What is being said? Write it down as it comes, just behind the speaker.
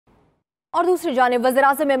और दूसरी जानिब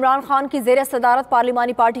वज़ीर-ए-आज़म इमरान खान की ज़ेर सदारत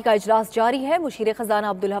पार्लिमानी पार्टी का इजलास जारी है। मुशीर खजाना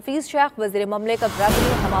अब्दुल हफीज शेख, वज़ीर ममलिकत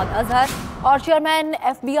रेवेन्यू हमाद अजहर और चेयरमैन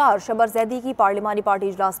FBR शबर-ज़ैदी की पार्लिमानी पार्टी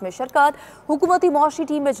इजलास में शिरकत। हुकूमती मौशी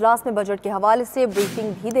टीम इजलास में बजट के हवाले से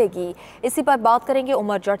ब्रीफिंग भी देगी। इसी पर बात करेंगे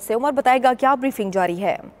उमर जट से। उमर, बताएगा क्या ब्रीफिंग जारी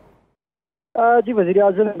है? जी,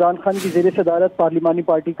 वज़ीर-ए-आज़म इमरान खान की ज़ेर सदारत पार्लिमानी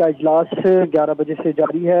पार्टी का इजलास 11 बजे से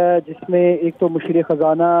जारी है, जिसमें एक तो मुशीर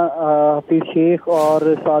खजाना हफीज शेख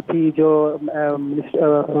और साथ ही जो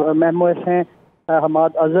MOS हैं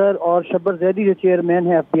हमाद अजहर और शबर ज़ैदी जो चेयरमैन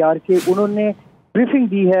हैं FBR के, उन्होंने ब्रीफिंग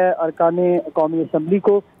दी है अरकान कौमी असम्बली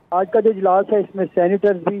को। आज का जो इजलास है इसमें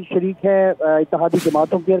सेनेटर्स भी शरीक हैं, इत्तेहादी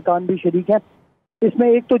जमातों के अरकान भी शरीक हैं। इसमें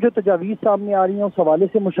एक तो जो तजावीज़ सामने आ रही हैं उस हवाले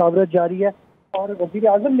से मुशावरत जारी है और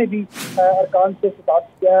वज़ीर-ए-आज़म ने भी अरकान से खिताब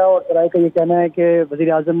किया है और राय का ये कहना है कि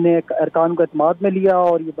वज़ीर-ए-आज़म ने अरकान को एतमाद में लिया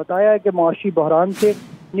और ये बताया है कि मुआशी बहरान से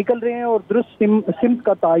निकल रहे हैं और दुरुस्त सिमत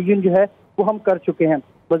का तयन जो है वो हम कर चुके हैं।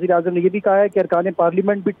 वज़ीर-ए-आज़म ने ये भी कहा है कि अरकान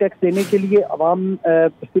पार्लियामेंट भी टैक्स देने के लिए अवाम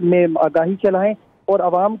में आगाही चलाएं और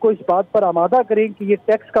अवाम को इस बात पर आमादा करें कि ये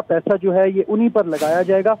टैक्स का पैसा जो है ये उन्हीं पर लगाया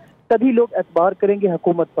जाएगा, तभी लोग एतबार करेंगे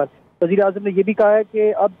हुकूमत पर। वज़ीर-ए-आज़म ने यह भी कहा है कि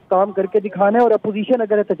अब काम करके दिखाना है और अपोजिशन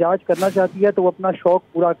अगर एहतजाज करना चाहती है तो वो अपना शौक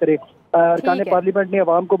पूरा करे। अरकान पार्लियामेंट ने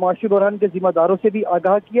अवाम को मुआशी बहरान के जिम्मेदारों से भी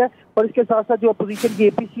आगाह किया और इसके साथ साथ जो अपोजिशन की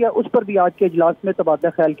APC है उस पर भी आज के इजलास में तबादला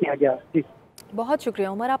ख्याल किया गया। जी, बहुत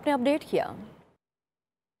शुक्रिया उमर, आपने अपडेट किया।